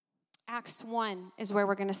Acts 1 is where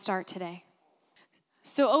we're going to start today.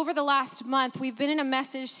 So over the last month, we've been in a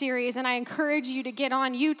message series, and I encourage you to get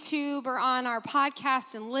on YouTube or on our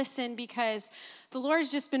podcast and listen, because the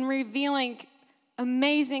Lord's just been revealing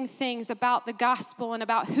amazing things about the gospel and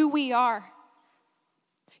about who we are.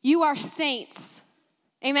 You are saints.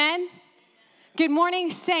 Amen? Good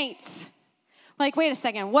morning, saints. Like, wait a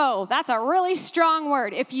second. Whoa, that's a really strong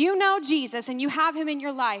word. If you know Jesus and you have him in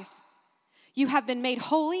your life, you have been made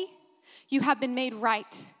holy. You have been made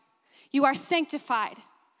right. You are sanctified.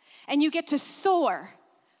 And you get to soar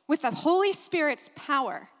with the Holy Spirit's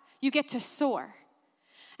power. You get to soar.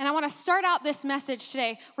 And I want to start out this message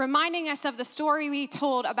today reminding us of the story we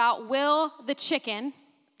told about Will the chicken.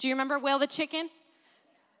 Do you remember Will the chicken?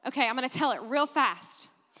 Okay, I'm going to tell it real fast.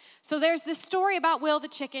 So there's this story about Will the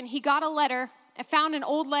chicken. He got a letter, found an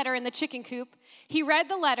old letter in the chicken coop. He read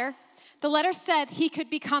the letter. The letter said he could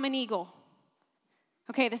become an eagle.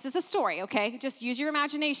 Okay, this is a story, okay? Just use your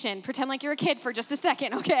imagination. Pretend like you're a kid for just a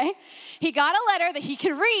second, okay? He got a letter that he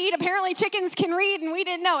could read. Apparently chickens can read, and we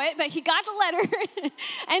didn't know it, but he got the letter,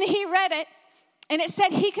 and he read it, and it said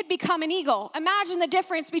he could become an eagle. Imagine the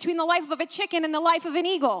difference between the life of a chicken and the life of an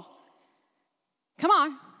eagle. Come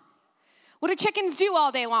on. What do chickens do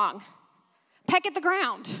all day long? Peck at the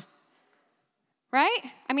ground, right?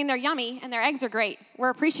 I mean, they're yummy, and their eggs are great. We're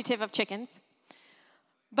appreciative of chickens.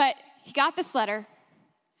 But he got this letter,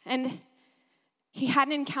 and he had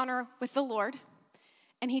an encounter with the Lord,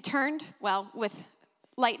 and he turned, with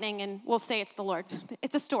lightning, and we'll say it's the Lord.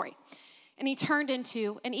 It's a story. And he turned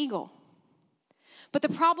into an eagle. But the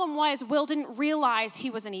problem was, Will didn't realize he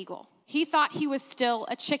was an eagle. He thought he was still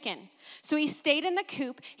a chicken. So he stayed in the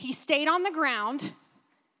coop, he stayed on the ground,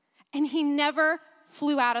 and he never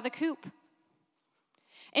flew out of the coop.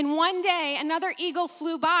 And one day, another eagle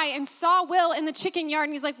flew by and saw Will in the chicken yard,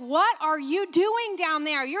 and he's like, "What are you doing down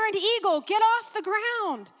there? You're an eagle. Get off the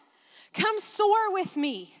ground. Come soar with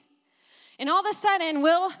me." And all of a sudden,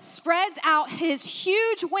 Will spreads out his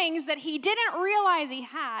huge wings that he didn't realize he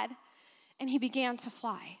had, and he began to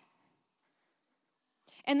fly.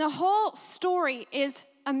 And the whole story is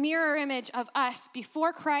a mirror image of us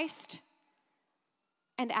before Christ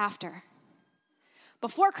and after.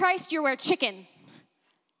 Before Christ, you were a chicken.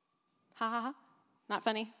 Ha ha ha, not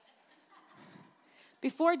funny.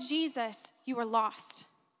 Before Jesus, you were lost.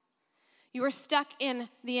 You were stuck in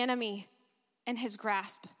the enemy and his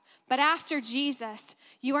grasp. But after Jesus,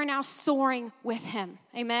 you are now soaring with him.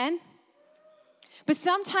 Amen? But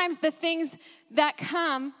sometimes the things that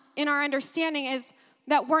come in our understanding is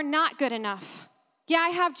that we're not good enough. Yeah, I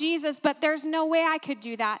have Jesus, but there's no way I could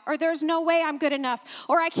do that. Or there's no way I'm good enough.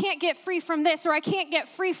 Or I can't get free from this. Or I can't get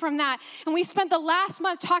free from that. And we spent the last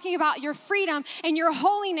month talking about your freedom and your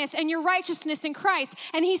holiness and your righteousness in Christ.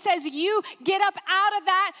 And he says, you get up out of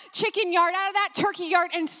that chicken yard, out of that turkey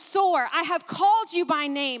yard, and soar. I have called you by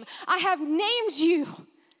name. I have named you.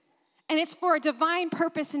 And it's for a divine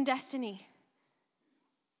purpose and destiny.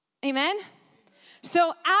 Amen?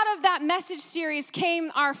 So out of that message series came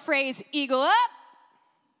our phrase, eagle up.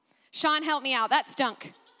 Sean, help me out. That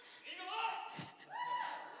stunk.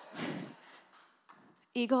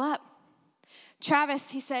 Eagle up.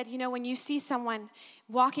 Travis, he said, when you see someone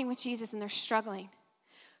walking with Jesus and they're struggling,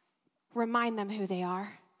 remind them who they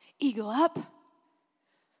are. Eagle up.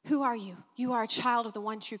 Who are you? You are a child of the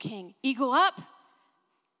one true King. Eagle up.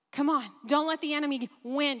 Come on. Don't let the enemy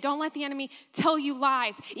win. Don't let the enemy tell you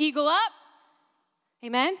lies. Eagle up.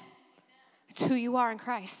 Amen? It's who you are in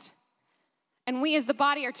Christ. And we as the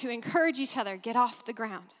body are to encourage each other, get off the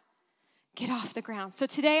ground. Get off the ground. So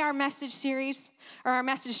today our message series, or our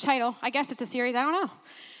message title, I guess it's a series, I don't know.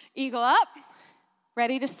 Eagle up,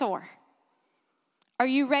 ready to soar. Are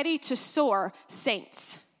you ready to soar,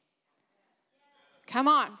 saints? Come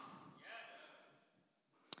on.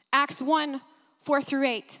 Acts 1,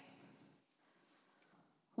 4-8.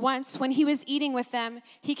 Once, when he was eating with them,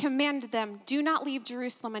 he commanded them, "Do not leave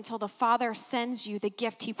Jerusalem until the Father sends you the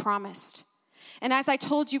gift he promised. And as I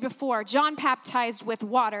told you before, John baptized with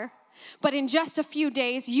water, but in just a few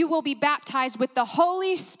days, you will be baptized with the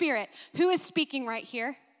Holy Spirit." Who is speaking right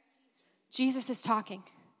here? Jesus is talking.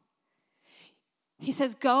 He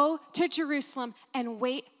says, go to Jerusalem and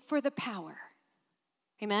wait for the power.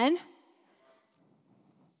 Amen?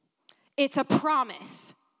 It's a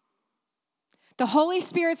promise. The Holy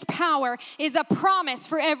Spirit's power is a promise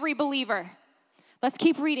for every believer. Let's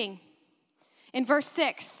keep reading. In verse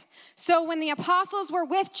 6, so when the apostles were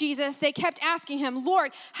with Jesus, they kept asking him,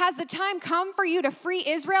 "Lord, has the time come for you to free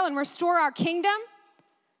Israel and restore our kingdom?"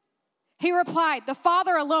 He replied, "The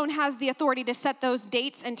Father alone has the authority to set those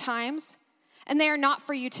dates and times, and they are not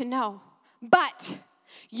for you to know. But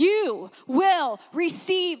You will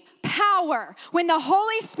receive power when the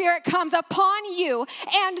Holy Spirit comes upon you,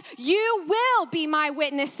 and you will be my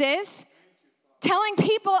witnesses, telling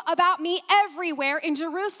people about me everywhere in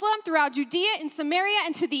Jerusalem, throughout Judea and Samaria,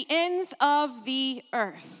 and to the ends of the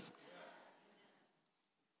earth.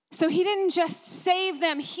 So he didn't just save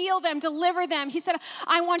them, heal them, deliver them. He said,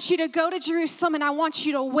 I want you to go to Jerusalem, and I want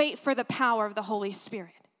you to wait for the power of the Holy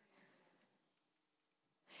Spirit.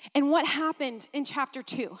 And what happened in chapter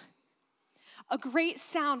 2? A great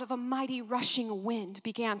sound of a mighty rushing wind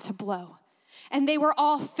began to blow. And they were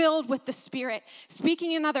all filled with the Spirit,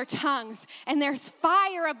 speaking in other tongues, and there's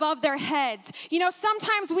fire above their heads. You know,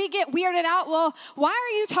 sometimes we get weirded out. Well, why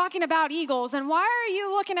are you talking about eagles? And why are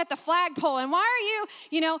you looking at the flagpole? And why are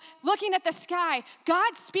you, looking at the sky?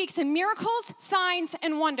 God speaks in miracles, signs,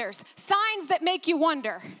 and wonders. Signs that make you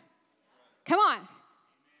wonder. Come on.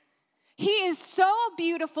 He is so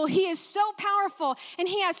beautiful, he is so powerful, and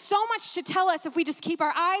he has so much to tell us if we just keep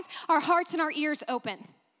our eyes, our hearts, and our ears open.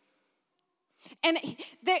 And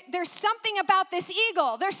there's something about this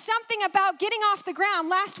eagle. There's something about getting off the ground.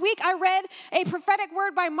 Last week, I read a prophetic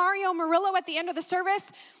word by Mario Murillo at the end of the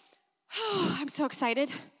service. Oh, I'm so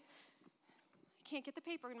excited. I can't get the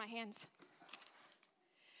paper in my hands.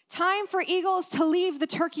 Time for eagles to leave the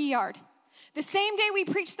turkey yard. The same day we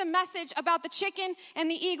preached the message about the chicken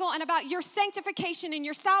and the eagle and about your sanctification and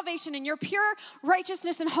your salvation and your pure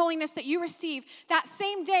righteousness and holiness that you receive, that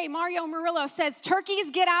same day Mario Murillo says, eagles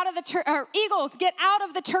get out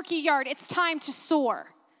of the turkey yard. It's time to soar.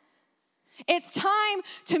 It's time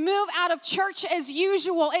to move out of church as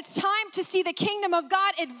usual. It's time to see the kingdom of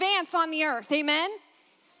God advance on the earth. Amen?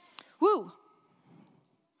 Woo.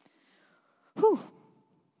 Whew.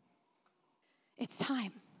 It's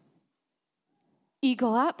time.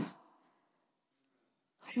 Eagle up.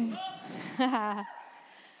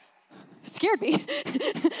 Scared me.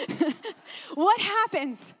 What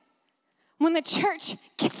happens when the church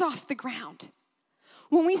gets off the ground?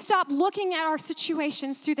 When we stop looking at our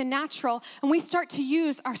situations through the natural and we start to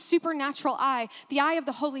use our supernatural eye, the eye of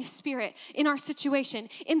the Holy Spirit in our situation,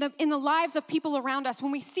 in the lives of people around us,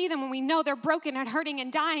 when we see them, when we know they're broken and hurting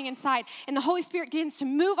and dying inside, and the Holy Spirit begins to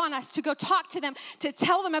move on us to go talk to them, to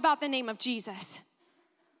tell them about the name of Jesus.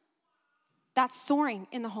 That's soaring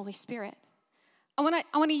in the Holy Spirit. I want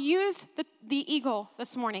to use the eagle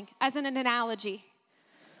this morning as an analogy.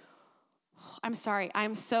 I'm sorry.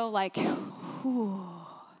 I'm so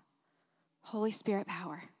Holy Spirit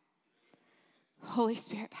power. Holy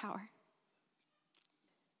Spirit power.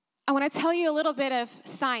 I want to tell you a little bit of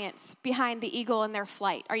science behind the eagle and their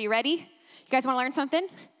flight. Are you ready? You guys want to learn something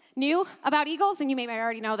new about eagles? And you may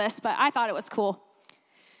already know this, but I thought it was cool.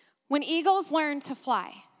 When eagles learn to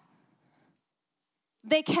fly,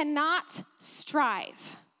 they cannot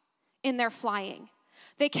strive in their flying.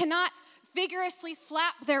 They cannot vigorously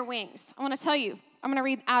flap their wings. I want to tell you, I'm going to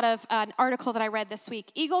read out of an article that I read this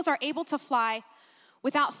week. Eagles are able to fly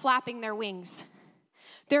without flapping their wings.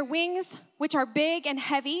 Their wings, which are big and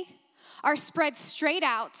heavy, are spread straight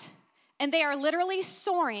out, and they are literally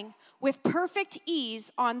soaring with perfect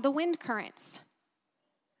ease on the wind currents.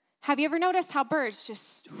 Have you ever noticed how birds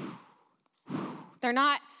just, they're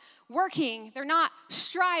not working, they're not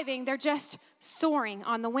striving, they're just soaring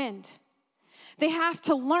on the wind. They have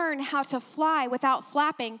to learn how to fly without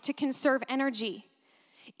flapping to conserve energy.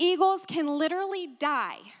 Eagles can literally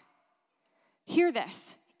die. Hear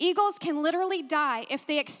this. Eagles can literally die if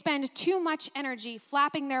they expend too much energy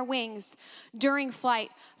flapping their wings during flight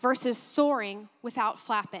versus soaring without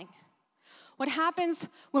flapping. What happens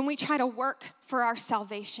when we try to work for our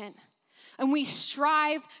salvation? And we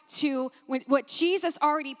strive to what Jesus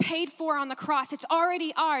already paid for on the cross. It's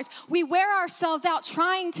already ours. We wear ourselves out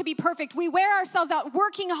trying to be perfect. We wear ourselves out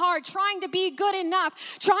working hard, trying to be good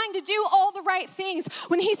enough, trying to do all the right things.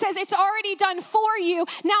 When he says it's already done for you,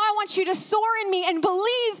 now I want you to soar in me and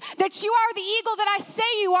believe that you are the eagle that I say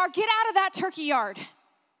you are. Get out of that turkey yard.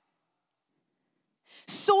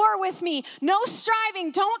 Soar with me. No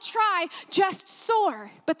striving. Don't try. Just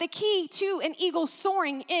soar. But the key to an eagle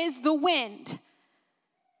soaring is the wind.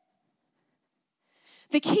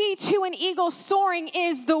 The key to an eagle soaring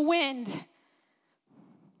is the wind.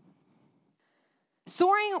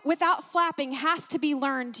 Soaring without flapping has to be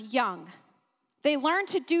learned young. They learn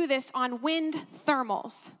to do this on wind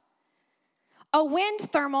thermals. A wind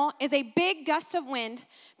thermal is a big gust of wind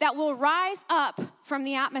that will rise up from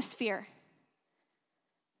the atmosphere.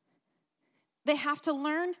 They have to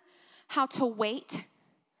learn how to wait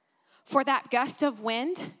for that gust of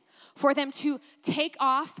wind, for them to take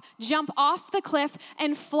off, jump off the cliff,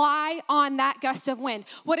 and fly on that gust of wind.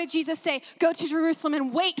 What did Jesus say? Go to Jerusalem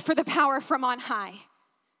and wait for the power from on high.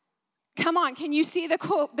 Come on, can you see the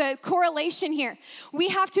correlation here? We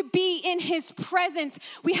have to be in his presence.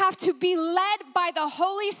 We have to be led by the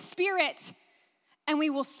Holy Spirit, and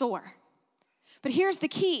we will soar. But here's the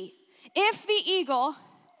key. If the eagle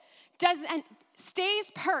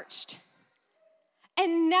stays perched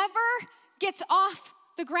and never gets off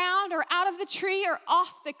the ground or out of the tree or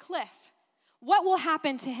off the cliff, what will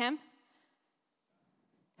happen to him?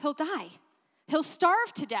 He'll die. He'll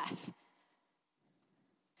starve to death.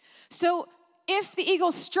 So if the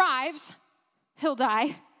eagle strives, he'll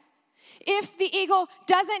die. If the eagle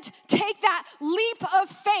doesn't take that leap of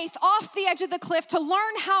faith off the edge of the cliff to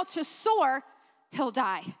learn how to soar, he'll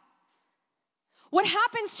die. What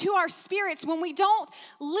happens to our spirits when we don't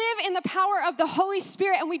live in the power of the Holy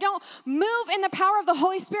Spirit and we don't move in the power of the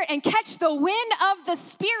Holy Spirit and catch the wind of the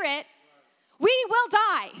Spirit, we will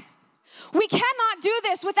die. We cannot do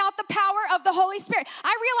this without the power of the Holy Spirit.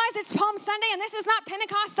 I realize it's Palm Sunday and this is not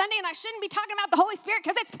Pentecost Sunday and I shouldn't be talking about the Holy Spirit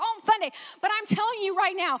because it's Palm Sunday. But I'm telling you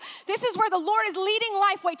right now, this is where the Lord is leading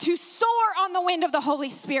Lifeway to soar on the wind of the Holy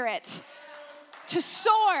Spirit. To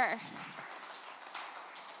soar.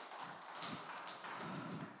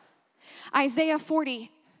 Isaiah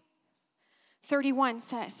 40:31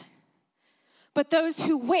 says, "But those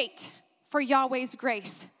who wait for Yahweh's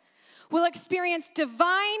grace will experience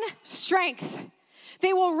divine strength.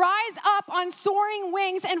 They will rise up on soaring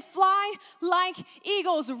wings and fly like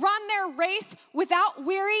eagles, run their race without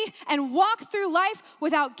weary, and walk through life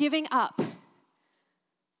without giving up.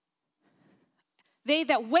 They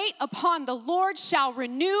that wait upon the Lord shall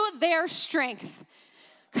renew their strength."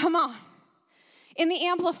 Come on. In the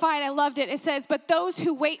Amplified, I loved it. It says, "But those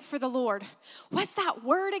who wait for the Lord." What's that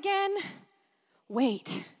word again?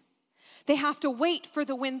 Wait. They have to wait for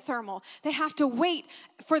the wind thermal. They have to wait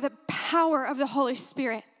for the power of the Holy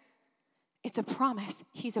Spirit. It's a promise.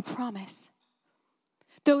 He's a promise.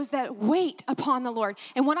 Those that wait upon the Lord.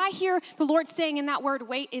 And what I hear the Lord saying in that word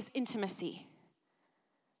wait is intimacy.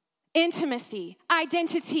 Intimacy,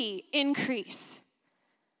 identity, increase.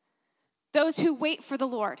 Those who wait for the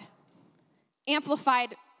Lord.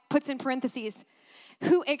 Amplified puts in parentheses,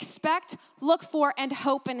 who expect, look for, and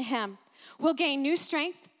hope in him will gain new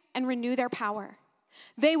strength and renew their power.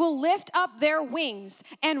 They will lift up their wings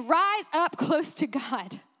and rise up close to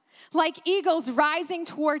God, like eagles rising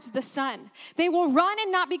towards the sun. They will run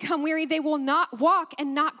and not become weary. They will not walk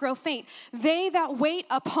and not grow faint. They that wait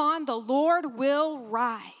upon the Lord will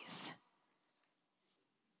rise.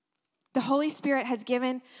 The Holy Spirit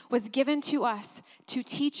was given to us to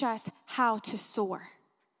teach us how to soar,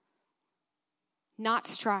 not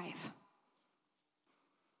strive.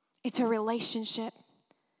 It's a relationship.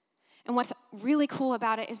 And what's really cool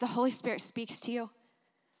about it is the Holy Spirit speaks to you,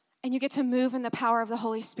 and you get to move in the power of the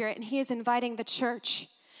Holy Spirit. And he is inviting the church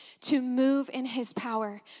to move in his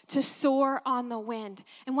power, to soar on the wind.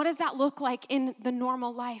 And what does that look like in the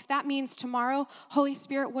normal life? That means tomorrow, Holy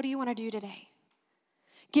Spirit, what do you want to do today?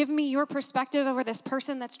 Give me your perspective over this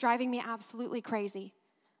person that's driving me absolutely crazy.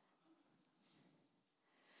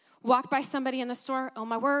 Walk by somebody in the store, oh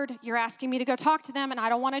my word, you're asking me to go talk to them and I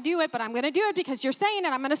don't want to do it, but I'm going to do it because you're saying it.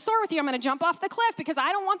 I'm going to soar with you. I'm going to jump off the cliff because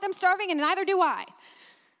I don't want them starving and neither do I.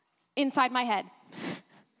 Inside my head.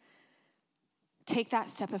 Take that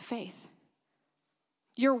step of faith.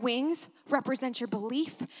 Your wings represent your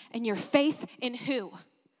belief and your faith in who?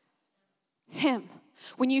 Him.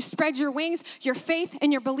 When you spread your wings, your faith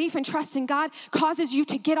and your belief and trust in God causes you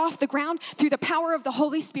to get off the ground through the power of the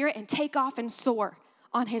Holy Spirit and take off and soar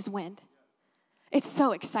on his wind. It's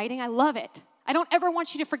so exciting. I love it. I don't ever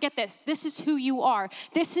want you to forget this. This is who you are.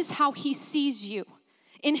 This is how he sees you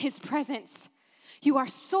in his presence. You are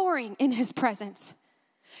soaring in his presence.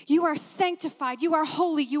 You are sanctified. You are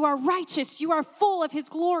holy. You are righteous. You are full of his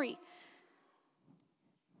glory.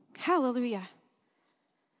 Hallelujah.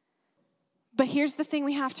 But here's the thing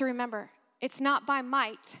we have to remember. It's not by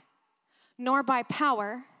might, nor by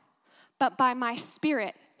power, but by my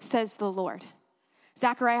spirit, says the Lord.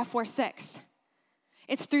 Zechariah 4:6.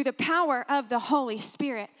 It's through the power of the Holy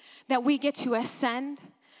Spirit that we get to ascend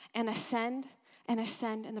and ascend and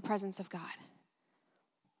ascend in the presence of God.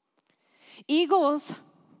 Eagles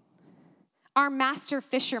are master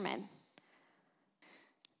fishermen.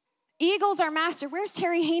 Eagles are master. Where's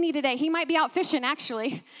Terry Haney today? He might be out fishing,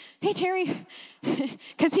 actually. Hey, Terry,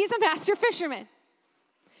 because he's a master fisherman.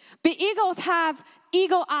 But eagles have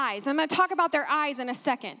eagle eyes. I'm going to talk about their eyes in a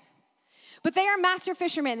second. But they are master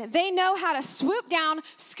fishermen. They know how to swoop down,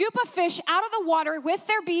 scoop a fish out of the water with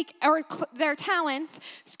their beak or their talons,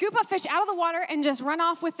 scoop a fish out of the water, and just run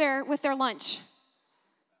off with their lunch.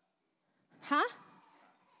 Huh?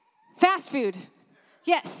 Fast food.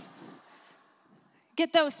 Yes.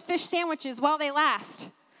 get those fish sandwiches while they last.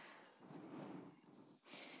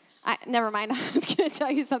 Never mind. I was going to tell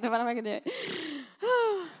you something, but I'm not going to do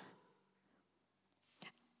it.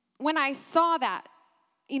 When I saw that,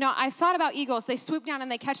 I thought about eagles. They swoop down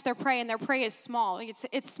and they catch their prey, and their prey is small.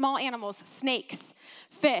 It's small animals, snakes,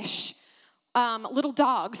 fish, little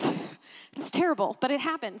dogs. It's terrible, but it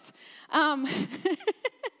happens.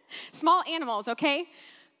 Small animals, okay?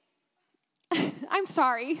 I'm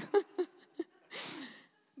sorry.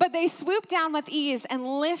 But they swoop down with ease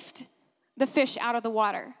and lift the fish out of the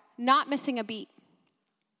water, not missing a beat.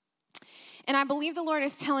 And I believe the Lord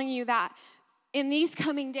is telling you that in these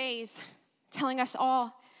coming days, telling us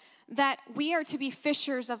all that we are to be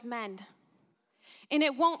fishers of men. And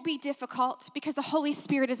it won't be difficult because the Holy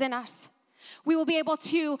Spirit is in us. We will be able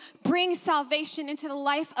to bring salvation into the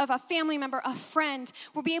life of a family member, a friend.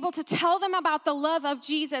 We'll be able to tell them about the love of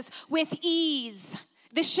Jesus with ease.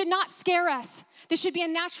 This should not scare us. This should be a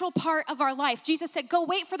natural part of our life. Jesus said, go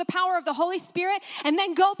wait for the power of the Holy Spirit and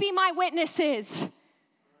then go be my witnesses.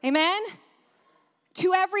 Amen?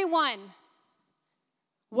 To everyone,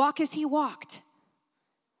 walk as he walked.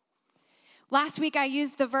 Last week I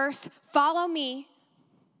used the verse, follow me.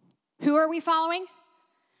 Who are we following?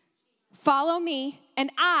 Follow me,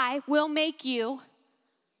 and I will make you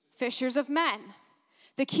fishers of men.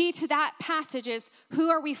 The key to that passage is, who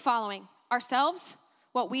are we following? Ourselves?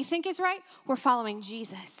 What we think is right? We're following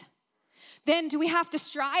Jesus. Then do we have to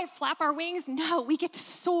strive, flap our wings? No, we get to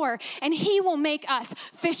soar, and he will make us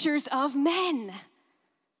fishers of men.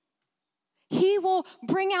 He will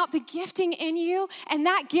bring out the gifting in you, and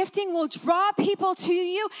that gifting will draw people to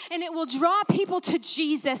you, and it will draw people to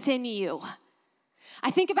Jesus in you. I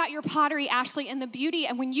think about your pottery, Ashley, and the beauty,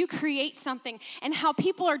 and when you create something and how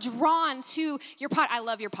people are drawn to your pot. I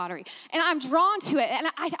love your pottery, and I'm drawn to it, and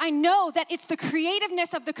I know that it's the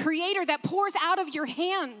creativeness of the creator that pours out of your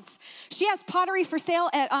hands. She has pottery for sale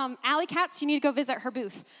at Alley Cats. You need to go visit her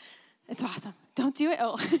booth. It's awesome. Don't do it.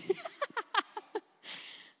 Oh.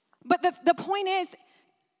 But the point is,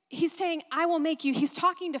 he's saying, I will make you. He's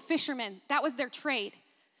talking to fishermen. That was their trade.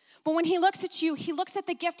 But when he looks at you, he looks at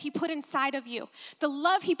the gift he put inside of you, the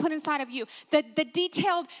love he put inside of you, the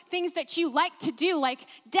detailed things that you like to do, like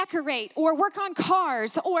decorate or work on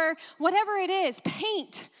cars or whatever it is.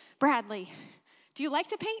 Paint, Bradley. Do you like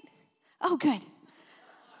to paint? Oh, good.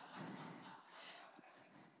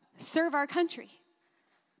 Serve our country.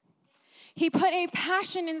 He put a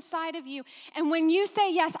passion inside of you. And when you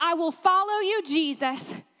say, yes, I will follow you,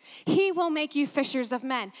 Jesus, he will make you fishers of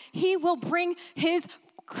men. He will bring his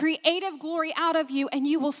creative glory out of you, and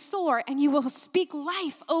you will soar, and you will speak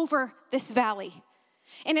life over this valley.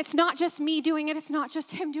 And it's not just me doing it. It's not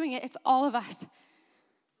just him doing it. It's all of us.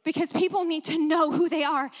 Because people need to know who they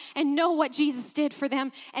are and know what Jesus did for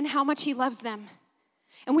them and how much he loves them.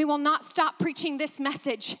 And we will not stop preaching this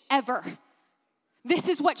message ever. This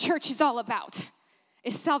is what church is all about,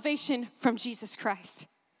 is salvation from Jesus Christ.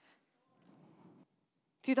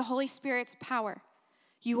 Through the Holy Spirit's power,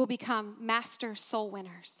 you will become master soul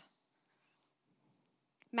winners,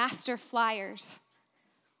 master flyers.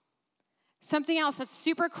 Something else that's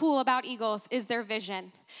super cool about eagles is their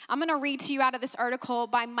vision. I'm going to read to you out of this article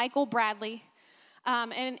by Michael Bradley,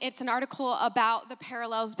 and it's an article about the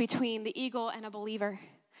parallels between the eagle and a believer.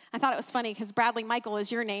 I thought it was funny because Bradley Michael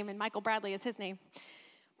is your name and Michael Bradley is his name.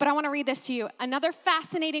 But I want to read this to you. Another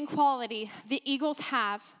fascinating quality the eagles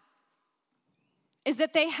have is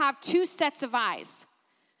that they have two sets of eyes.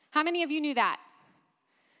 How many of you knew that?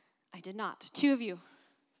 I did not. Two of you.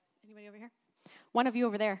 Anybody over here? One of you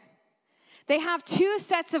over there. They have two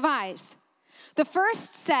sets of eyes. The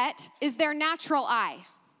first set is their natural eye,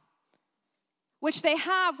 which they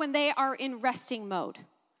have when they are in resting mode.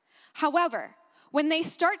 However, when they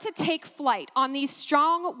start to take flight on these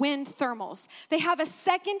strong wind thermals, they have a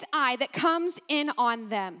second eye that comes in on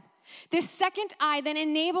them. This second eye then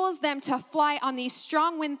enables them to fly on these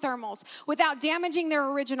strong wind thermals without damaging their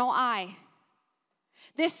original eye.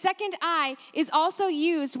 This second eye is also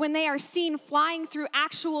used when they are seen flying through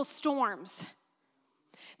actual storms.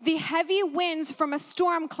 The heavy winds from a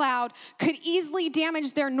storm cloud could easily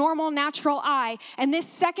damage their normal natural eye, and this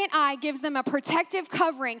second eye gives them a protective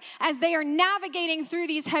covering as they are navigating through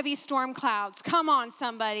these heavy storm clouds. Come on,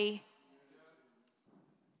 somebody.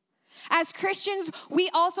 As Christians, we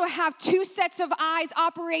also have two sets of eyes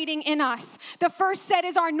operating in us. The first set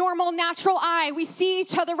is our normal natural eye. We see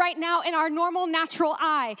each other right now in our normal natural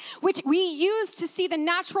eye, which we use to see the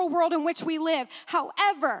natural world in which we live.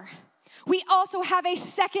 However, we also have a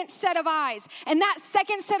second set of eyes, and that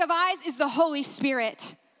second set of eyes is the Holy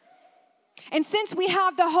Spirit. And since we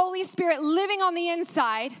have the Holy Spirit living on the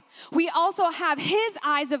inside, we also have his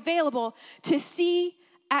eyes available to see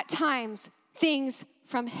at times things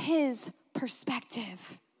from his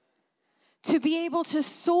perspective. To be able to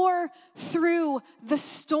soar through the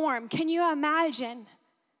storm. Can you imagine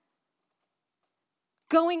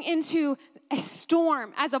going into a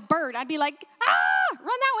storm as a bird? I'd be like, run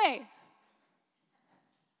that way.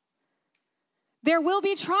 There will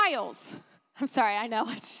be trials. I'm sorry, I know.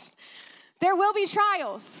 There will be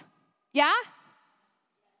trials. Yeah?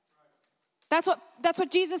 That's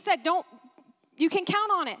what Jesus said. You can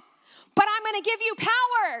count on it. But I'm going to give you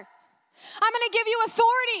power. I'm going to give you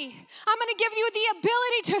authority. I'm going to give you the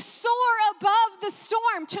ability to soar above the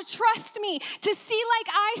storm, to trust me, to see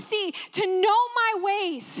like I see, to know my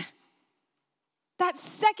ways. That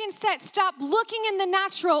second set, stop looking in the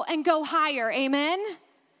natural and go higher. Amen?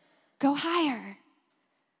 Go higher.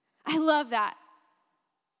 I love that.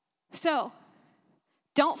 So,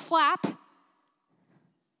 don't flap.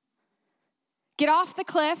 Get off the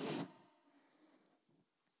cliff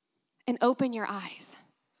and open your eyes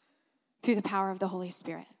through the power of the Holy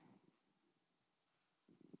Spirit.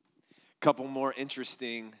 Couple more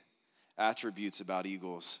interesting attributes about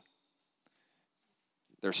eagles.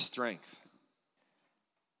 Their strength.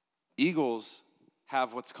 Eagles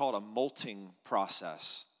have what's called a molting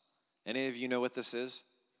process. Any of you know what this is?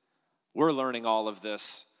 We're learning all of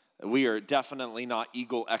this. We are definitely not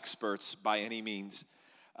eagle experts by any means.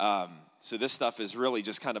 So this stuff is really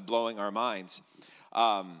just kind of blowing our minds.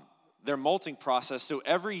 Their molting process, so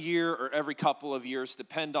every year or every couple of years,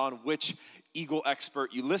 depend on which eagle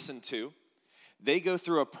expert you listen to, they go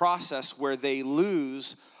through a process where they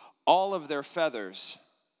lose all of their feathers.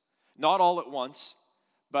 Not all at once,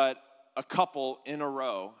 but a couple in a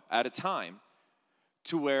row at a time,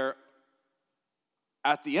 to where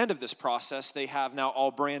at the end of this process, they have now all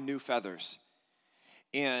brand new feathers.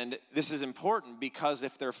 And this is important because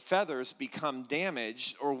if their feathers become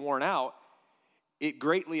damaged or worn out, it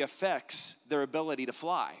greatly affects their ability to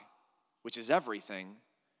fly, which is everything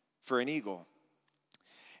for an eagle.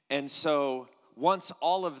 And so once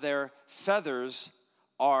all of their feathers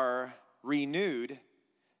are renewed,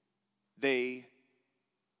 they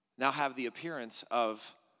now have the appearance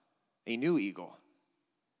of a new eagle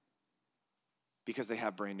because they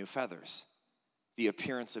have brand new feathers, the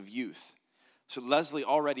appearance of youth. So Leslie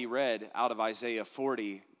already read out of Isaiah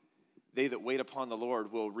 40, they that wait upon the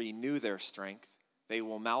Lord will renew their strength. They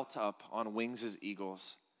will mount up on wings as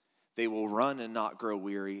eagles. They will run and not grow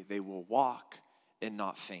weary. They will walk and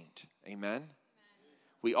not faint. Amen?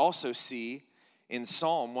 We also see in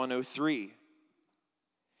Psalm 103,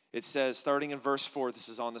 it says, starting in verse 4, this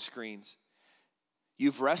is on the screens,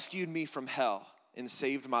 "You've rescued me from hell and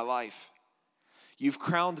saved my life. You've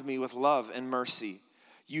crowned me with love and mercy.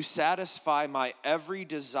 You satisfy my every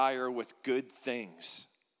desire with good things.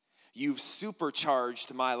 You've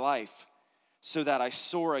supercharged my life so that I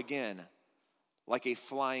soar again like a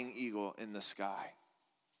flying eagle in the sky."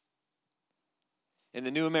 In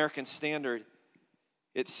the New American Standard,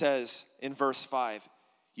 it says in verse 5,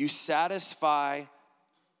 who satisfies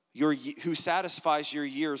your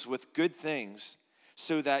years with good things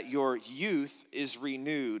so that your youth is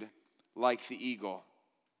renewed like the eagle.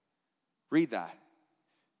 Read that.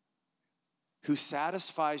 Who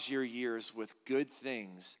satisfies your years with good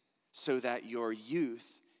things so that your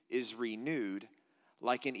youth is renewed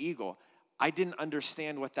like an eagle. I didn't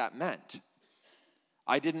understand what that meant.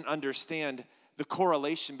 I didn't understand the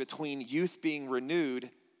correlation between youth being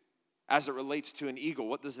renewed as it relates to an eagle.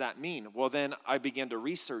 What does that mean? Well, then I began to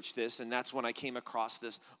research this, and that's when I came across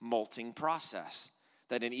this molting process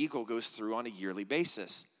that an eagle goes through on a yearly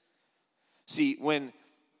basis. See, when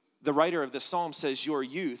the writer of the psalm says your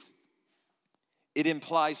youth, it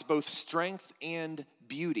implies both strength and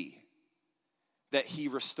beauty that he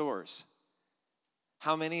restores.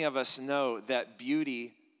 How many of us know that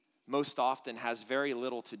beauty most often has very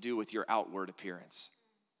little to do with your outward appearance?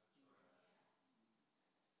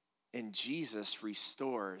 And Jesus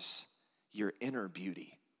restores your inner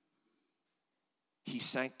beauty. He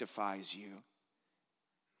sanctifies you.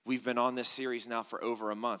 We've been on this series now for over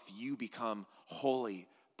a month. You become holy,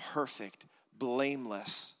 perfect,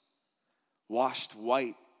 blameless, washed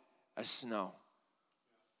white as snow.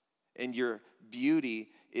 And your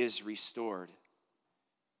beauty is restored.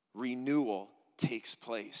 Renewal takes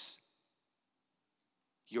place.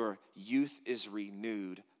 Your youth is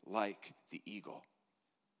renewed like the eagle.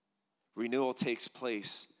 Renewal takes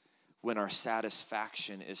place when our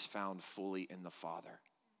satisfaction is found fully in the Father.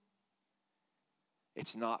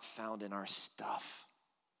 It's not found in our stuff.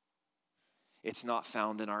 It's not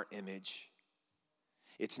found in our image.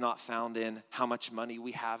 It's not found in how much money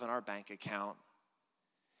we have in our bank account.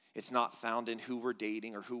 It's not found in who we're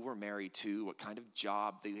dating or who we're married to, what kind of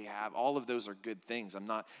job they have. All of those are good things. I'm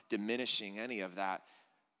not diminishing any of that.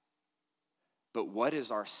 But what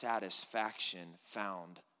is our satisfaction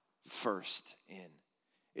found first in?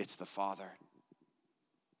 It's the Father.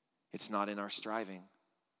 It's not in our striving.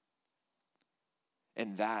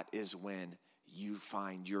 And that is when you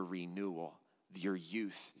find your renewal. Your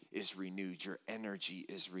youth is renewed. Your energy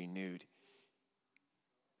is renewed.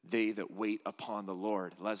 They that wait upon the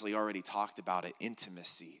Lord, Leslie already talked about it,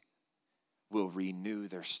 intimacy, will renew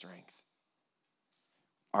their strength.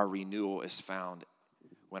 Our renewal is found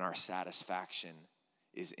when our satisfaction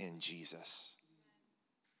is in Jesus.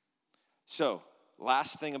 So,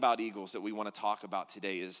 last thing about eagles that we want to talk about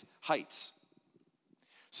today is heights.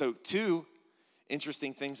 So, two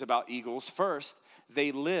interesting things about eagles. First,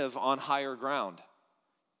 they live on higher ground.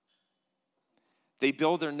 They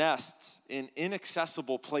build their nests in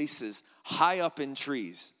inaccessible places, high up in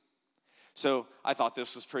trees. So I thought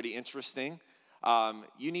this was pretty interesting.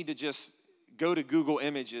 You need to just go to Google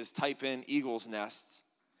Images, type in eagle's nests,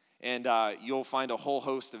 and you'll find a whole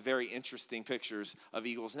host of very interesting pictures of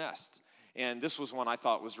eagle's nests. And this was one I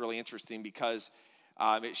thought was really interesting because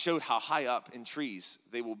it showed how high up in trees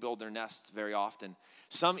they will build their nests very often.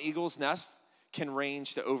 Some eagle's nests can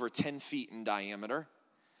range to over 10 feet in diameter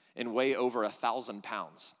and weigh over 1,000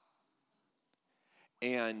 pounds.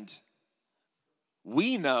 And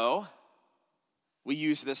we know, we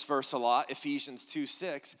use this verse a lot, Ephesians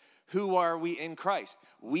 2:6, who are we in Christ?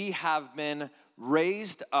 We have been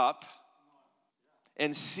raised up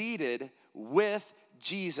and seated with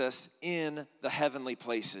Jesus in the heavenly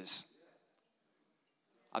places.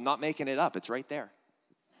 I'm not making it up, it's right there.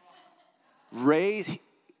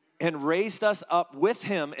 Raised us up with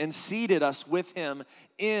him and seated us with him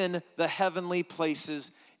in the heavenly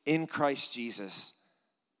places in Christ Jesus.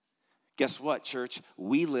 Guess what, church?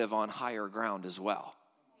 We live on higher ground as well.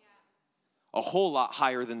 A whole lot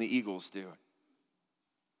higher than the eagles do.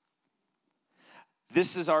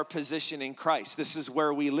 This is our position in Christ. This is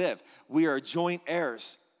where we live. We are joint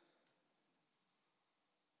heirs,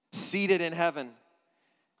 seated in heaven.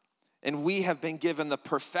 And we have been given the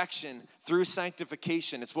perfection through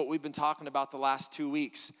sanctification. It's what we've been talking about the last 2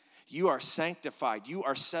 weeks. You are sanctified. You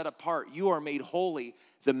are set apart. You are made holy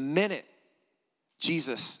the minute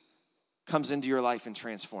Jesus comes into your life and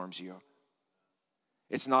transforms you.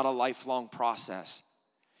 It's not a lifelong process.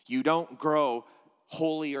 You don't grow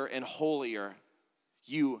holier and holier.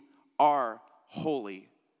 You are holy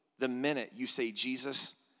the minute you say,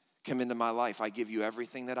 Jesus, come into my life. I give you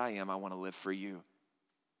everything that I am. I want to live for you.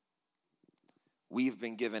 We've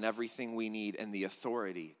been given everything we need and the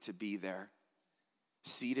authority to be there,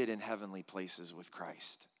 seated in heavenly places with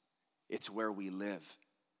Christ. It's where we live.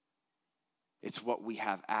 It's what we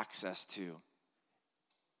have access to.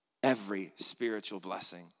 Every spiritual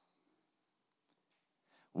blessing.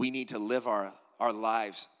 We need to live our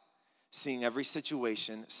lives seeing every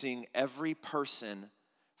situation, seeing every person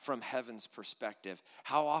from heaven's perspective.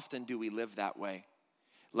 How often do we live that way?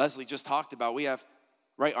 Leslie just talked about we have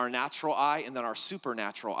our natural eye and then our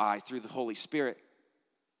supernatural eye through the Holy Spirit.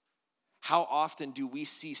 How often do we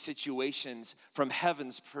see situations from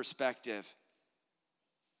heaven's perspective?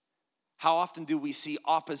 How often do we see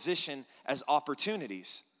opposition as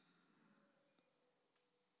opportunities?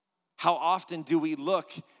 How often do we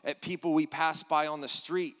look at people we pass by on the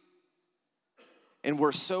street and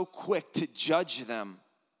we're so quick to judge them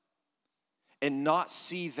and not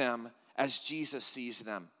see them as Jesus sees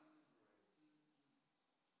them?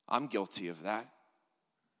 I'm guilty of that.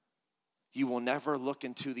 You will never look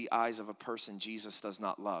into the eyes of a person Jesus does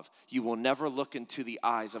not love. You will never look into the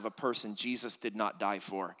eyes of a person Jesus did not die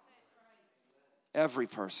for. Every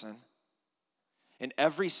person. In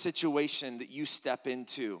every situation that you step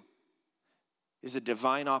into is a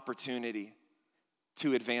divine opportunity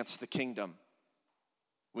to advance the kingdom.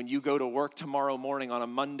 When you go to work tomorrow morning on a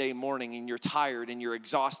Monday morning and you're tired and you're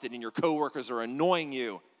exhausted and your coworkers are annoying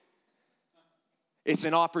you, it's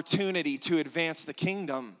an opportunity to advance the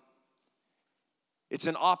kingdom. It's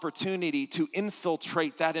an opportunity to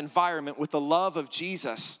infiltrate that environment with the love of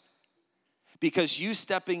Jesus. Because you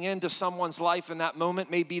stepping into someone's life in that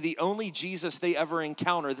moment may be the only Jesus they ever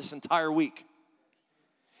encounter this entire week.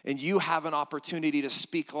 And you have an opportunity to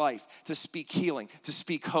speak life, to speak healing, to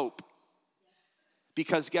speak hope.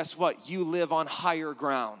 Because guess what? You live on higher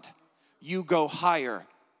ground. You go higher.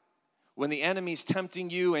 When the enemy's tempting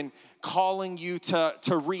you and calling you to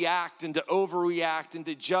react and to overreact and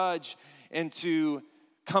to judge and to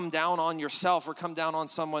come down on yourself or come down on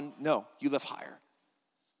someone, no, you live higher.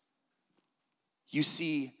 You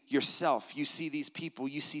see yourself, you see these people,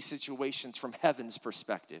 you see situations from heaven's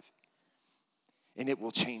perspective. And it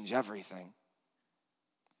will change everything.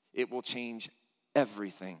 It will change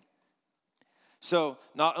everything. So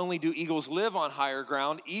not only do eagles live on higher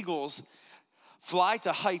ground, eagles fly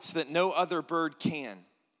to heights that no other bird can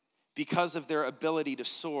because of their ability to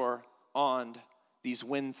soar on these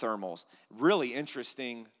wind thermals. Really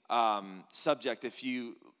interesting subject if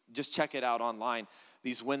you just check it out online,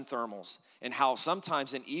 these wind thermals, and how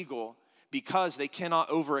sometimes an eagle, because they cannot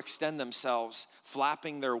overextend themselves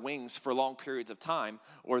flapping their wings for long periods of time,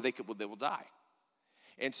 or they will die.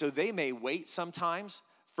 And so they may wait sometimes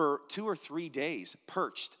for 2 or 3 days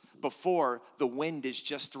perched before the wind is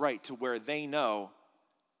just right to where they know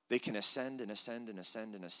they can ascend and ascend and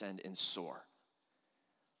ascend and ascend and soar.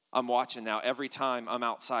 I'm watching now. Every time I'm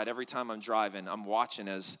outside, every time I'm driving, I'm watching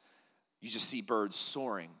as you just see birds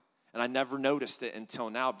soaring. And I never noticed it until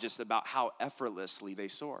now, just about how effortlessly they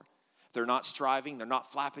soar. They're not striving. They're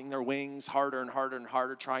not flapping their wings harder and harder and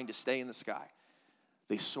harder, trying to stay in the sky.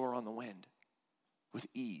 They soar on the wind with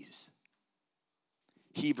ease.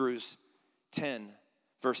 Hebrews 10,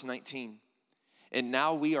 verse 19. And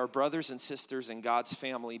now we are brothers and sisters in God's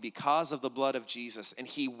family because of the blood of Jesus. And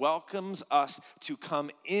he welcomes us to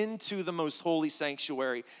come into the most holy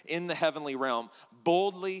sanctuary in the heavenly realm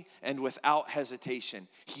boldly and without hesitation.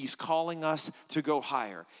 He's calling us to go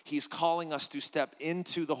higher. He's calling us to step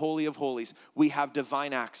into the Holy of Holies. We have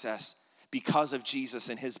divine access because of Jesus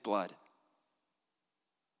and his blood.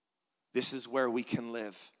 This is where we can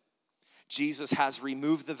live. Jesus has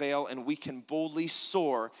removed the veil and we can boldly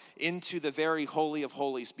soar into the very Holy of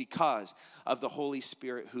Holies because of the Holy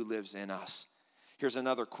Spirit who lives in us. Here's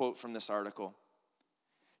another quote from this article.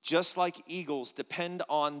 Just like eagles depend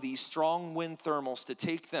on these strong wind thermals to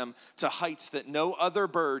take them to heights that no other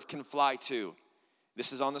bird can fly to.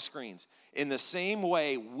 This is on the screens. In the same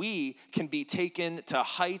way, we can be taken to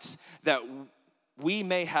heights that we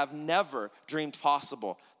may have never dreamed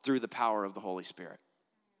possible through the power of the Holy Spirit.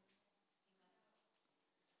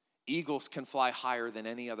 Eagles can fly higher than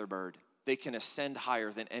any other bird. They can ascend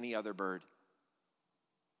higher than any other bird.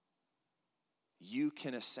 You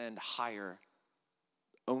can ascend higher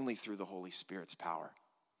only through the Holy Spirit's power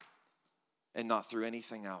and not through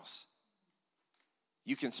anything else.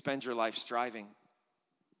 You can spend your life striving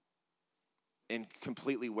and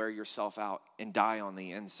completely wear yourself out and die on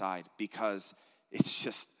the inside because it's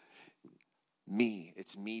just me.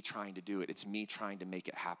 It's me trying to do it. It's me trying to make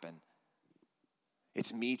it happen.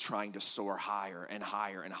 It's me trying to soar higher and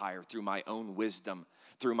higher and higher through my own wisdom,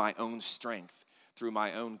 through my own strength, through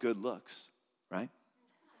my own good looks, right?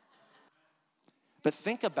 But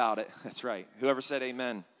think about it. That's right. Whoever said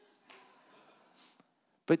amen.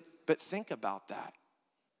 But think about that.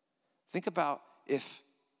 Think about if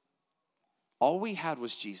all we had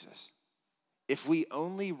was Jesus, if we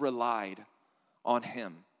only relied on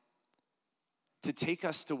him to take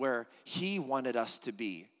us to where he wanted us to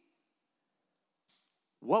be,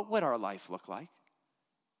 what would our life look like?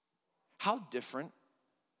 How different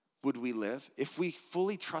would we live if we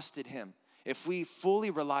fully trusted him? If we fully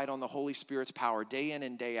relied on the Holy Spirit's power day in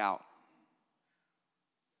and day out?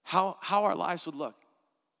 How our lives would look?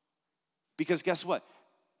 Because guess what?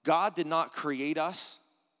 God did not create us.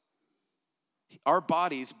 Our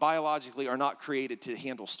bodies biologically are not created to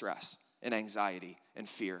handle stress and anxiety and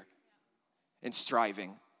fear and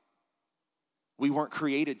striving. We weren't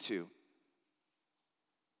created to.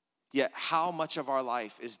 Yet how much of our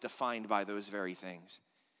life is defined by those very things?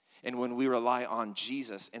 And when we rely on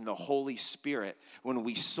Jesus and the Holy Spirit, when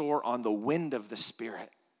we soar on the wind of the Spirit,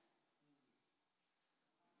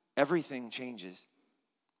 everything changes.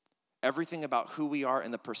 Everything about who we are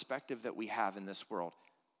and the perspective that we have in this world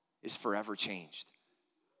is forever changed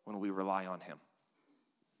when we rely on him.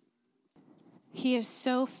 He is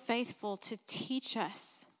so faithful to teach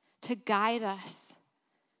us, to guide us,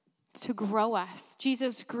 to grow us.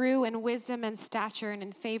 Jesus grew in wisdom and stature and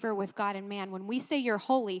in favor with God and man. When we say you're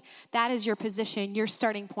holy, that is your position, your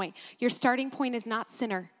starting point. Your starting point is not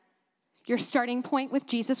sinner. Your starting point with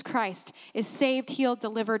Jesus Christ is saved, healed,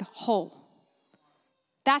 delivered, whole.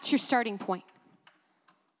 That's your starting point.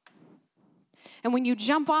 And when you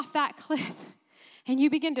jump off that cliff and you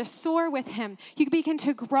begin to soar with him, you begin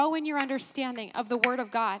to grow in your understanding of the Word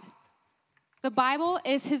of God. The Bible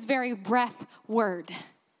is his very breath word.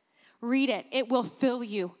 Read it. It will fill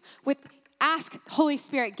you with, ask Holy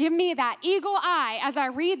Spirit, give me that eagle eye as I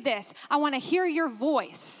read this. I want to hear your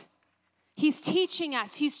voice. He's teaching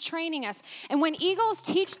us. He's training us. And when eagles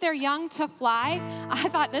teach their young to fly, I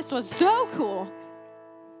thought this was so cool.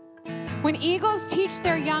 When eagles teach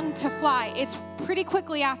their young to fly, it's pretty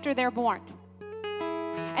quickly after they're born.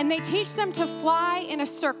 and they teach them to fly in a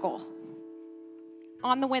circle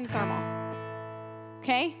on the wind thermal,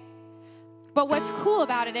 okay? But what's cool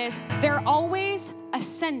about it is they're always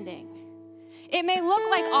ascending. It may look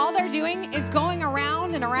like all they're doing is going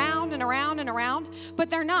around and around and around and around, but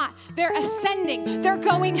they're not. They're ascending. They're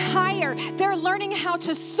going higher. They're learning how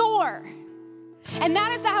to soar. And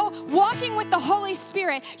that is how, walking with the Holy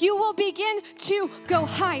Spirit, you will begin to go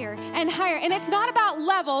higher and higher. And it's not about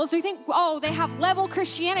levels. We think, oh, they have level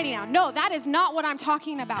Christianity now. No, that is not what I'm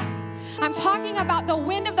talking about. I'm talking about the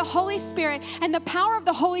wind of the Holy Spirit and the power of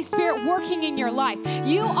the Holy Spirit working in your life.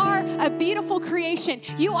 You are a beautiful creation.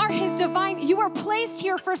 You are His divine. You are placed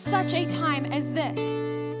here for such a time as this.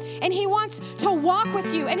 And He wants to walk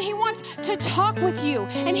with you, and He wants to talk with you,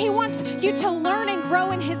 and He wants you to learn and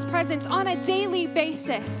grow in His presence on a daily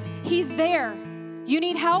basis. He's there. You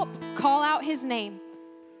need help? Call out His name.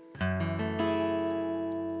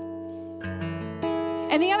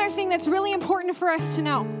 And the other thing that's really important for us to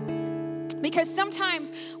know, because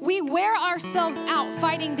sometimes we wear ourselves out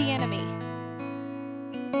fighting the enemy.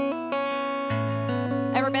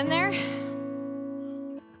 Ever been there?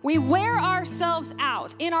 We wear ourselves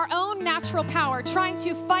out in our own natural power trying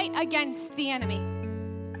to fight against the enemy.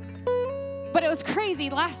 But it was crazy.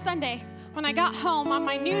 Last Sunday, when I got home on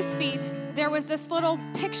my news feed, there was this little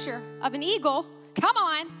picture of an eagle, come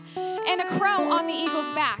on, and a crow on the eagle's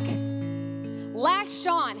back, latched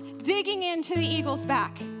on, digging into the eagle's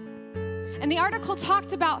back. And the article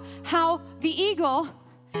talked about how the eagle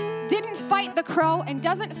didn't fight the crow and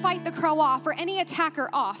doesn't fight the crow off or any attacker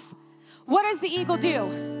off. What does the eagle do?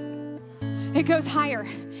 It goes higher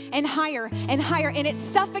and higher and higher, and it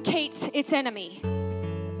suffocates its enemy.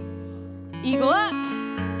 Eagle up.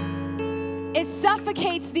 It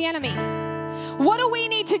suffocates the enemy. What do we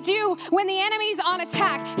need to do when the enemy's on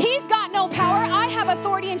attack? He's got no power. I have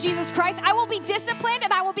authority in Jesus Christ. I will be disciplined,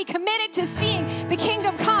 and I will be committed to seeing the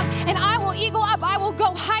kingdom come, and I will eagle up. I will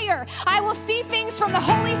go higher. I will see things from the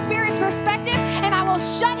Holy Spirit's perspective, and I will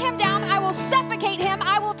shut him down. I will suffocate him.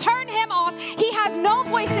 I will turn him off. He has no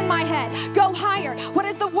voice in my head. Go higher. What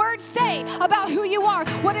does the word say about who you are?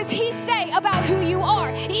 What does He say about who you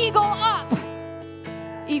are? Eagle up.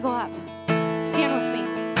 Eagle up. Stand with me.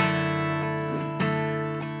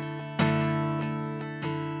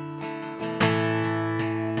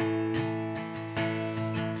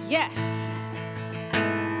 Yes.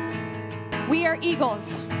 We are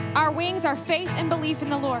eagles. Our wings are faith and belief in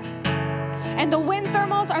the Lord. And the wind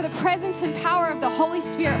thermals are the presence and power of the Holy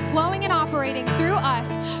Spirit flowing and operating through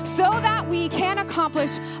us so that we can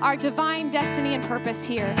accomplish our divine destiny and purpose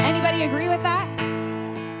here. Anybody agree with that?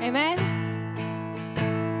 Amen?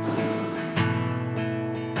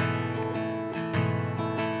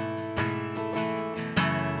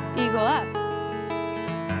 Eagle up.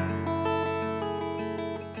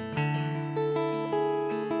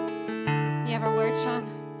 You have a word, Sean?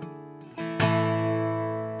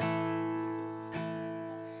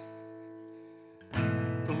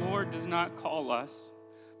 The Lord does not call us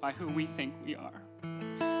by who we think we are.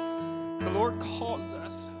 The Lord calls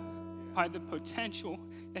us by the potential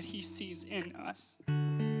that He sees in us.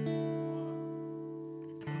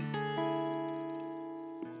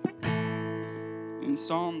 In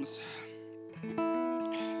Psalms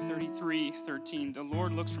 33:13, the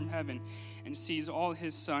Lord looks from heaven and sees all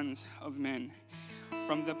His sons of men.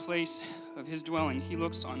 From the place of His dwelling, He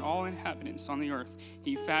looks on all inhabitants on the earth.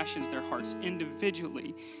 He fashions their hearts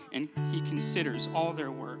individually, and He considers all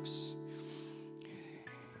their works.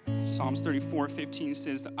 Psalms 34:15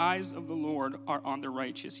 says, the eyes of the Lord are on the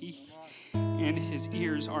righteous, and His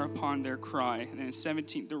ears are upon their cry. And then in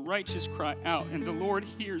 17, the righteous cry out, and the Lord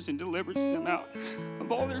hears and delivers them out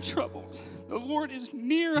of all their troubles. The Lord is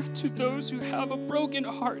near to those who have a broken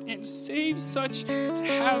heart and saves such as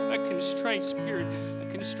have a contrite spirit. A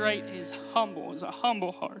contrite is a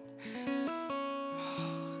humble heart.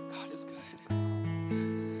 God is good.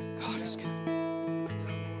 God is good.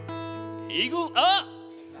 Eagle up.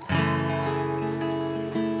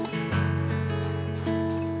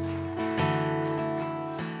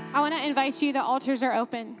 I want to invite you, the altars are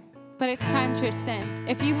open, but it's time to ascend.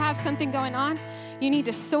 If you have something going on, you need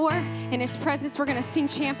to soar in His presence. We're going to sing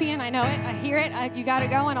Champion. I know it. I hear it. You got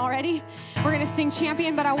it going already. We're going to sing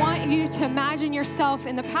Champion, but I want you to imagine yourself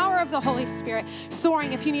in the power of the Holy Spirit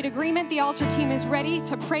soaring. If you need agreement, the altar team is ready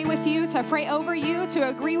to pray with you, to pray over you, to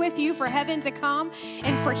agree with you for heaven to come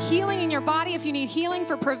and for healing in your body. If you need healing,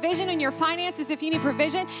 for provision in your finances, if you need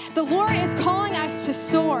provision, the Lord is calling us to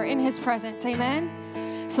soar in His presence. Amen.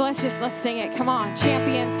 So let's sing it. Come on,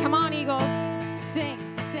 champions. Come on, eagles. Sing.